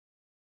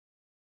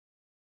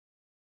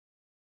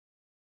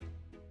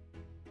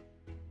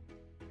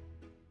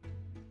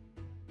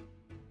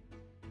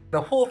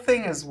The whole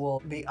thing is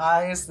wool. The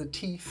eyes, the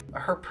teeth,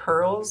 her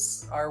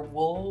pearls are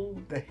wool,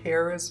 the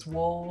hair is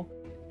wool.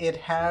 It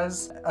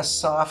has a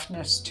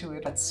softness to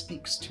it that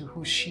speaks to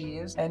who she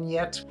is, and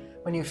yet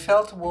when you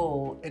felt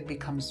wool, it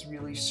becomes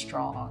really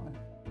strong.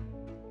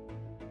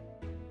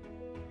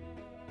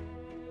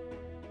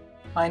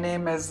 My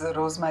name is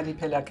Rosemarie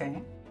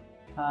Péloquin.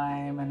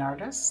 I'm an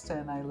artist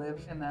and I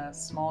live in a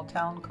small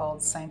town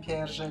called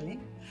Saint-Pierre-Joli,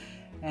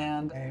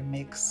 and I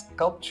make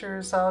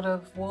sculptures out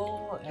of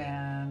wool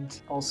and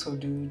also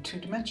do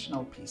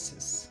two-dimensional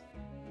pieces.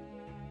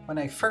 When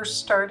I first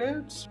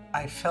started,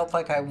 I felt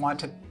like I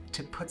wanted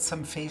to put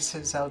some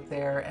faces out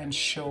there and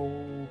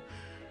show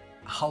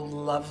how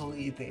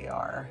lovely they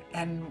are.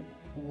 And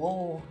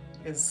wool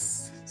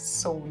is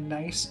so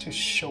nice to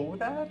show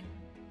that.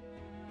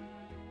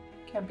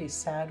 You can't be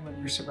sad when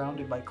you're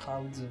surrounded by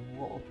clouds of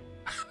wool.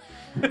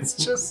 It's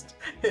just,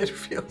 it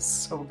feels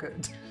so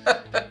good.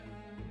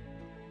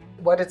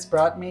 What it's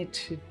brought me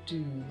to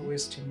do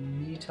is to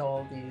meet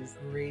all these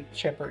great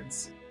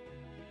shepherds.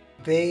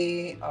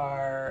 They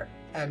are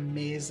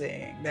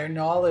amazing. Their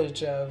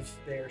knowledge of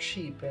their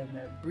sheep and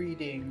their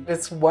breeding.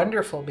 It's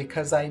wonderful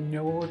because I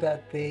know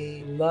that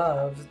they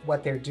love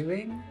what they're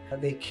doing.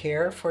 They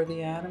care for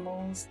the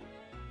animals.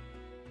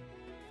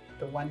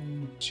 The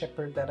one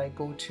shepherd that I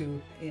go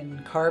to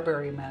in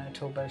Carberry,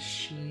 Manitoba,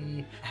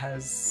 she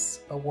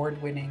has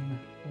award-winning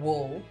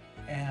wool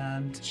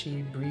and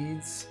she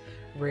breeds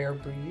rare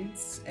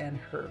breeds, and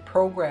her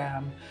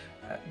program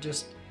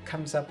just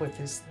comes up with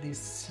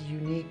this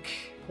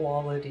unique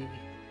quality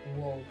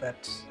wool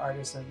that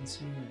artisans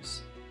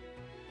use.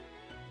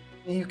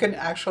 You can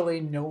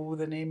actually know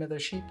the name of the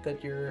sheep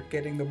that you're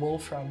getting the wool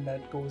from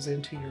that goes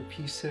into your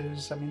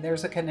pieces. I mean,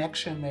 there's a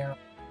connection there.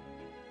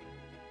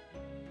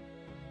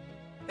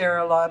 There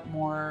are a lot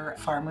more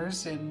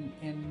farmers in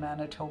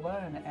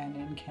Manitoba and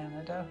in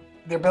Canada.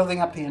 They're building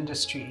up the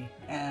industry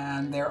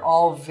and they're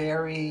all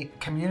very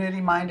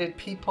community-minded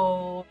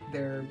people.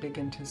 They're big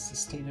into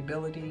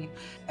sustainability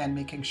and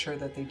making sure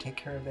that they take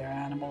care of their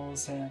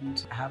animals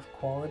and have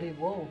quality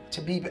wool.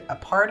 To be a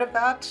part of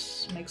that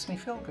makes me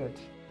feel good.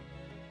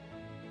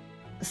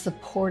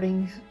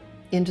 Supporting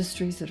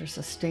industries that are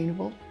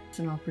sustainable is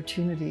an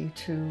opportunity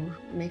to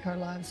make our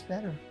lives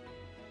better.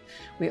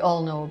 We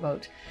all know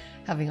about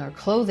having our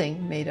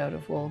clothing made out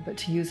of wool, but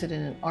to use it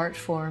in an art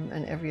form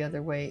and every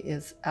other way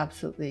is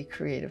absolutely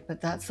creative.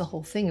 But that's the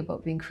whole thing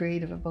about being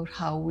creative, about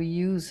how we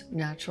use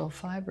natural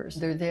fibers.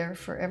 They're there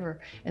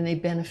forever and they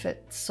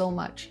benefit so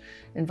much.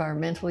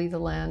 Environmentally, the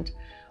land,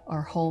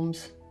 our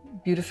homes,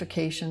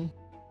 beautification.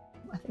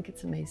 I think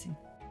it's amazing.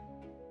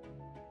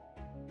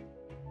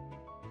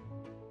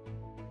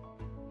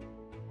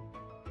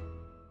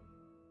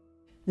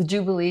 The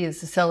Jubilee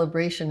is a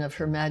celebration of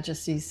Her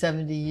Majesty's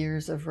 70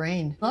 years of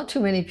reign. Not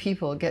too many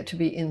people get to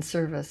be in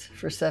service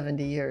for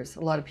 70 years. A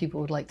lot of people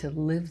would like to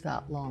live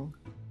that long.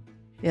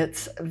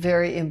 It's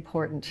very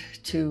important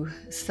to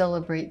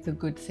celebrate the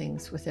good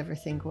things with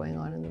everything going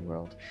on in the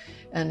world.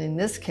 And in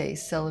this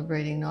case,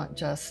 celebrating not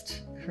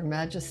just Her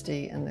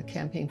Majesty and the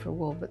campaign for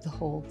wool, but the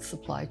whole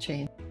supply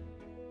chain.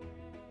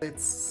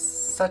 It's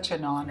such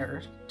an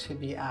honor to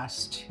be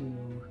asked to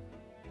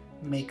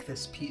make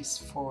this piece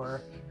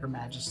for Her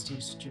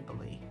Majesty's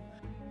Jubilee.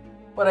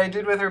 What I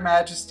did with Her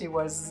Majesty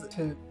was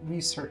to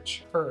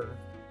research her.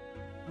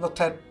 Looked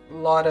at a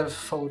lot of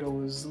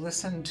photos,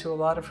 listened to a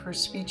lot of her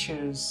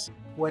speeches,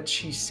 what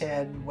she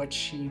said, what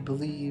she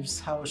believes,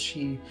 how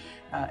she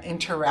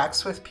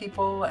interacts with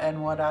people,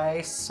 and what I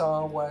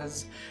saw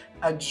was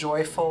a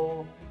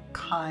joyful,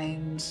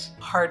 kind,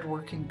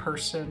 hardworking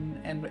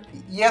person. And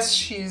yes,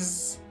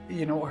 she's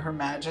Her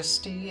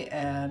Majesty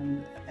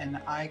and an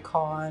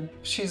icon.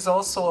 She's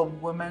also a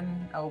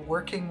woman, a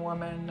working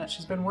woman.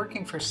 She's been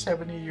working for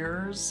 70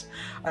 years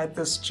at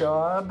this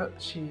job.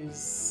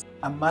 She's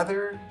a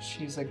mother,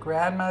 she's a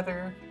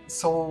grandmother.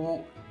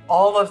 So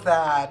all of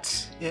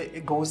that,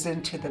 it goes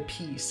into the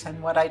piece.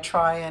 And what I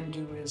try and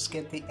do is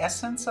get the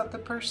essence of the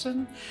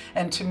person.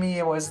 And to me,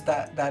 it was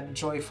that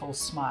joyful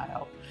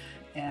smile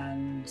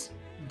and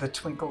the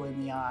twinkle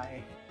in the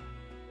eye.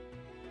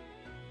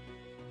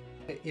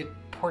 It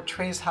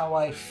portrays how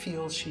I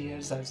feel she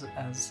is as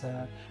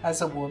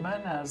a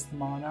woman, as the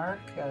monarch,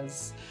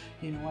 as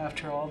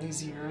after all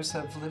these years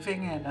of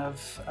living and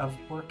of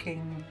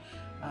working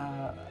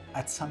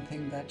at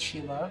something that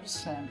she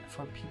loves and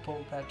for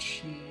people that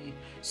she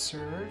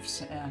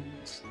serves. And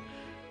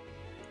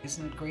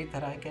isn't it great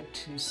that I get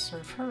to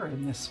serve her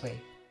in this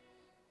way?